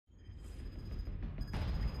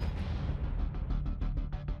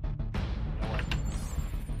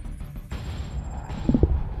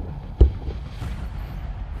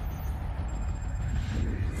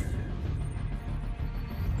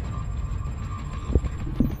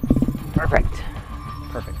Perfect.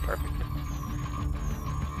 Perfect, perfect.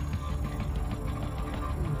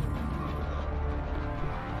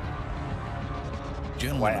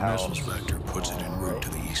 Gentlemen, the missiles vector puts it en route to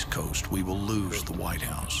the East Coast. We will lose the White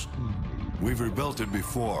House. We've rebuilt it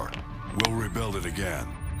before. We'll rebuild it again.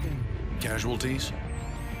 Casualties?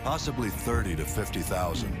 Possibly 30 to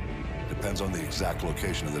 50,000. Depends on the exact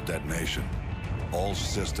location of the detonation. All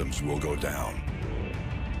systems will go down.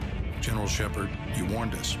 General Shepard, you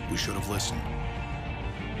warned us. We should have listened.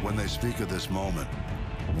 When they speak of this moment,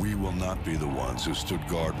 we will not be the ones who stood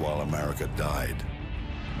guard while America died.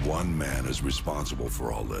 One man is responsible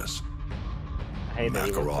for all this.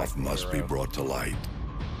 Makarov must be brought to light.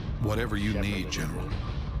 Whatever you need, General.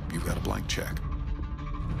 You've got a blank check.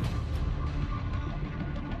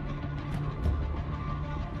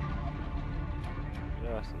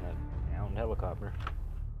 Just in that downed helicopter.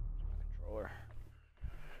 Controller.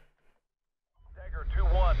 Dagger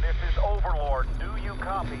 2-1, this is Overlord. Do you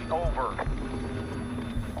copy? Over.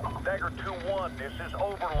 Dagger 2-1, this is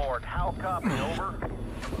Overlord. How copy? Over.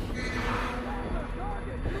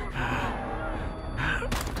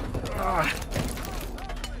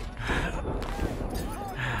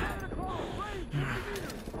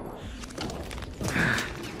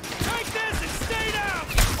 Take this and stay down!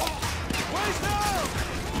 Waste down!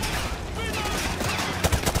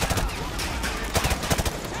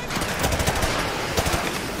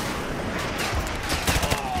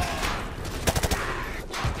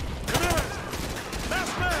 Come here!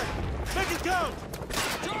 Last man! Make it count!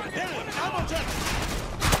 Hit it! Ammo check!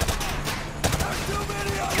 There's too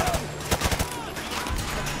many of them!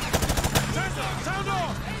 Sound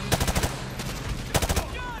off!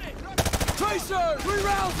 Tracer! 3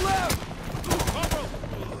 rounds left! Corporal!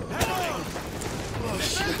 Head on!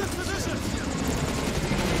 Defend this position!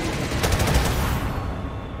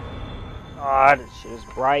 God, this shit is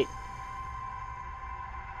bright.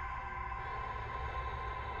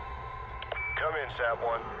 Come in,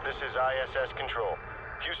 Sat-1. This is ISS Control.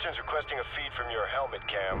 Houston's requesting a feed from your helmet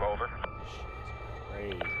cam, over.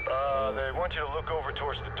 Crazy. They want you to look over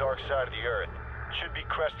towards the dark side of the Earth. Should be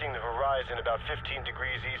cresting the horizon about 15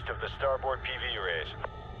 degrees east of the starboard PV arrays.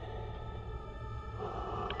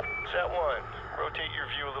 Sat-1, rotate your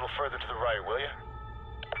view a little further to the right, will you?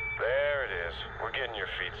 There it is. We're getting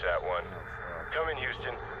your feet, Sat-1. Come in,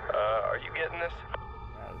 Houston. Are you getting this?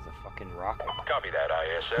 That is a fucking rocket. Copy that,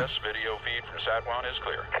 ISS. Video feed from Sat-1 is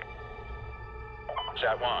clear.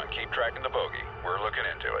 Sat-1, keep tracking the bogey. We're looking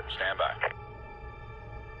into it. Stand by.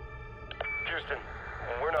 Houston,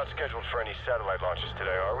 we're not scheduled for any satellite launches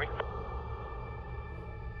today, are we?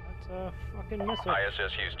 That's a fucking missile.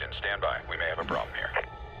 ISS Houston, stand by. We may have a problem here.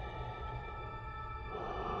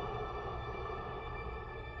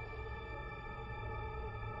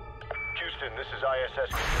 Houston, this is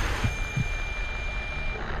ISS.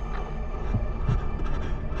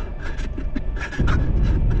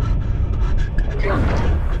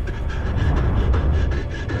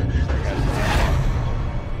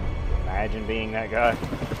 Imagine being that guy.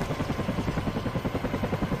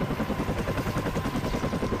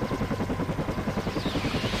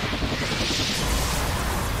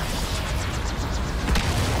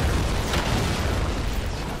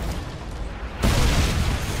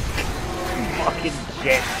 Fucking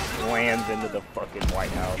jet slams into the fucking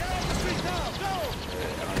White House.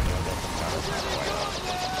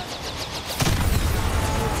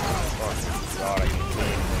 Fucking God, I can see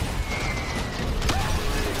anything.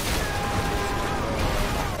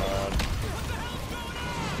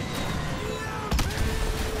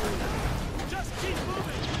 Just keep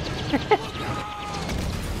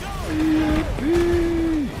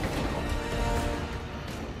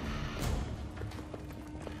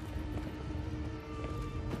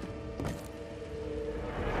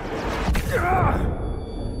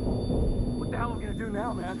What the hell are we gonna do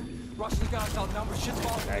now, man? Russian guys outnumbered, shit's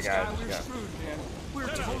falling from the sky. We're screwed, man. We're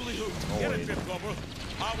totally hooked. Get it, Fifth Corporal.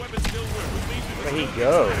 Our weapons still work. We leave you. Where'd he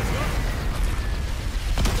go?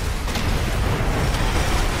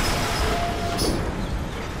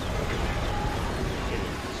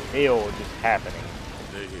 Still just happening.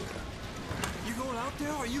 Stay here. You going out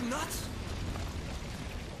there? Are you nuts?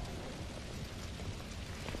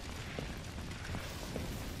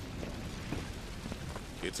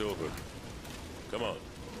 It's over. Come on.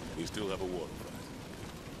 We still have a war to fight.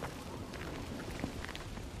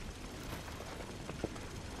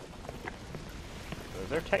 Is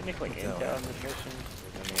there technically intel in this mission?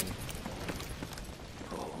 I mean,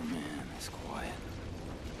 Oh man, it's quiet.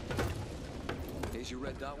 Is your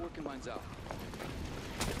red dot working? Mine's out.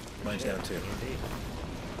 Mine's down too.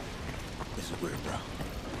 This is weird, bro.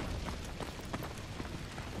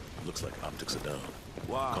 Looks like optics are down.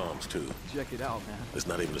 Wow. Comms, too. Check it out, man. There's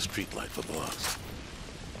not even a street light for blocks.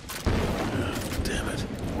 Damn it.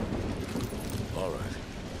 All right.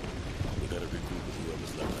 We gotta regroup with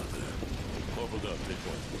whoever's left out there. Corporal Dove, take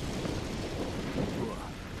point.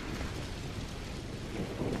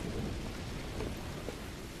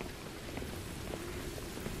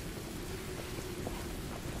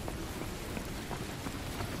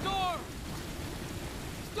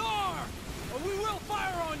 We will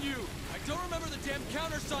fire on you! I don't remember the damn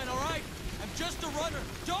countersign, all right? I'm just a runner.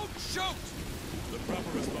 Don't shoot! The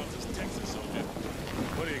proper response is Texas, soldier.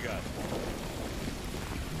 What do you got?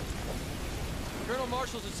 Colonel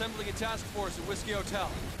Marshall's assembling a task force at Whiskey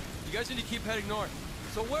Hotel. You guys need to keep heading north.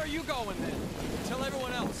 So where are you going then? Tell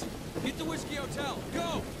everyone else. Get to Whiskey Hotel.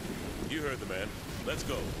 Go! You heard the man. Let's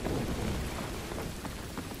go.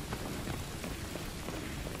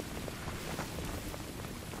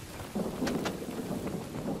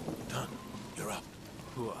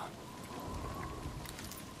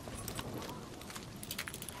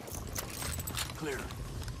 Clear.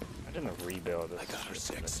 I didn't rebuild this. I got her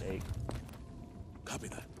 6. Mistake. Copy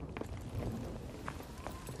that.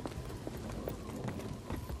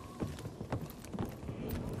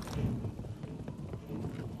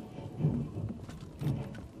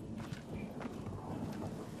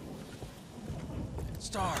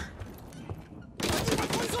 Star.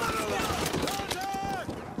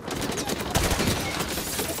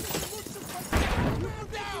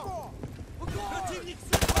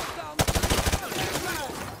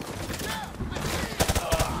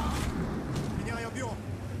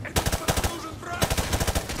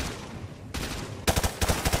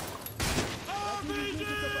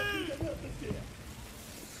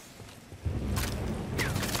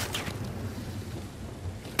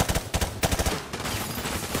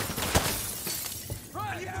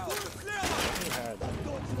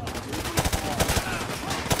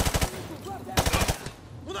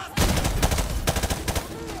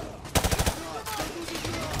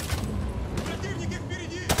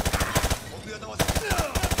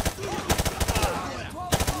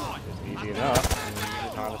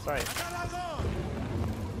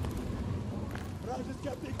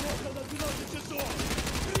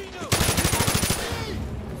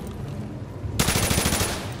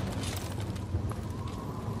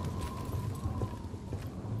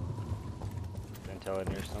 Intel in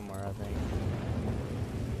here somewhere, I think.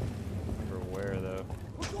 Never where though.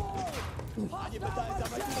 You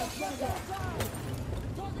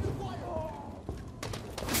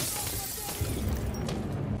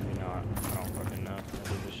know, I don't fucking know. I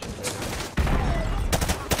did this shit later.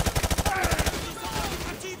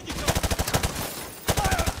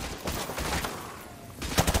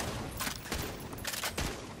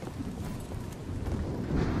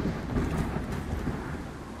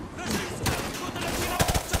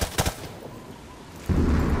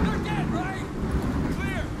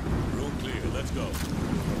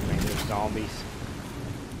 Zombies.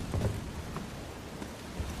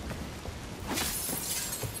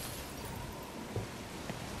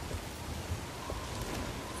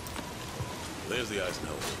 There's the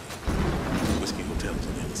Eisenhower. Whiskey Hotel's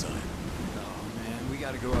on the other side. Oh man, we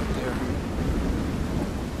gotta go up there.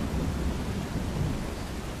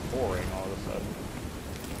 Boring all of a sudden.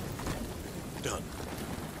 Done.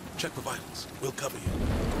 Check for vitals. We'll cover you.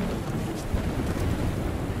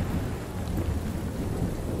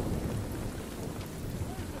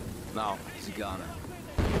 Now, Zagana.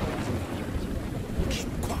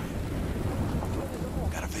 Keep quiet.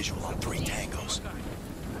 Got a visual on 3 tangos.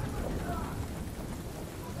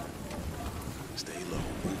 Stay low.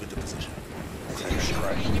 Move into position.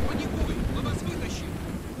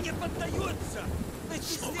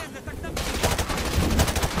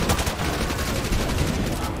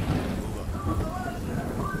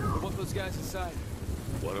 Both those guys inside.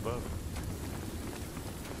 What about?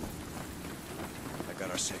 I got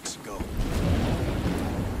our 6. Go.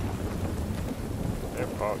 They're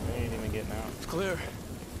fucked. They ain't even getting out. It's clear.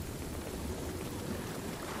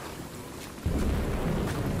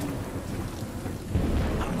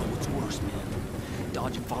 I don't know what's worse, man.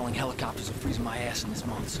 Dodging falling helicopters or freezing my ass in this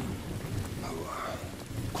monsoon.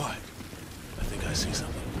 Quiet. I think I see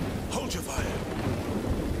something. Hold your fire.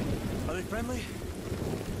 Are they friendly?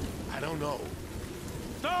 I don't know.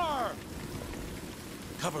 Star!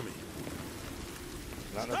 Cover me.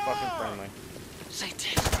 Not no fucking friendly. Say it.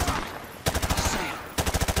 Say it.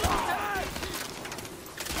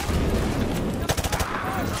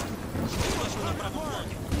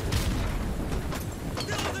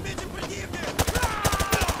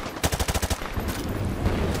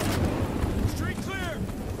 Street clear!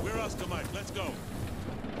 We're Oscar Mike. Let's go.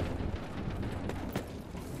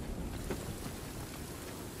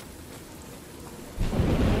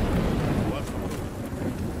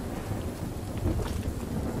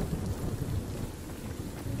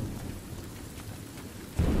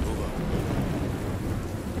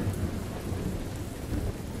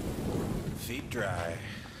 feet dry.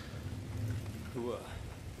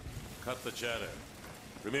 Cut the chatter.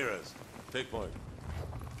 Ramirez, take point.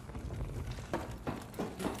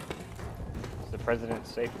 It's the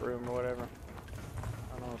president's safe room or whatever.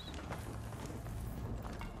 I don't know.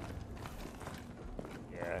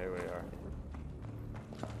 Yeah, here we are.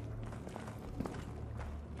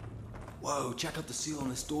 Whoa, check out the seal on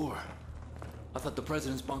this door. I thought the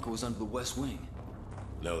president's bunker was under the west wing.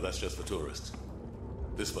 No, that's just for tourists.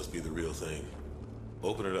 This must be the real thing.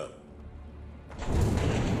 Open it up.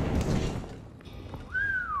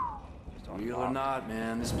 Real or not,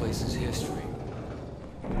 man, this place is history.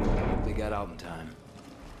 They got out in time.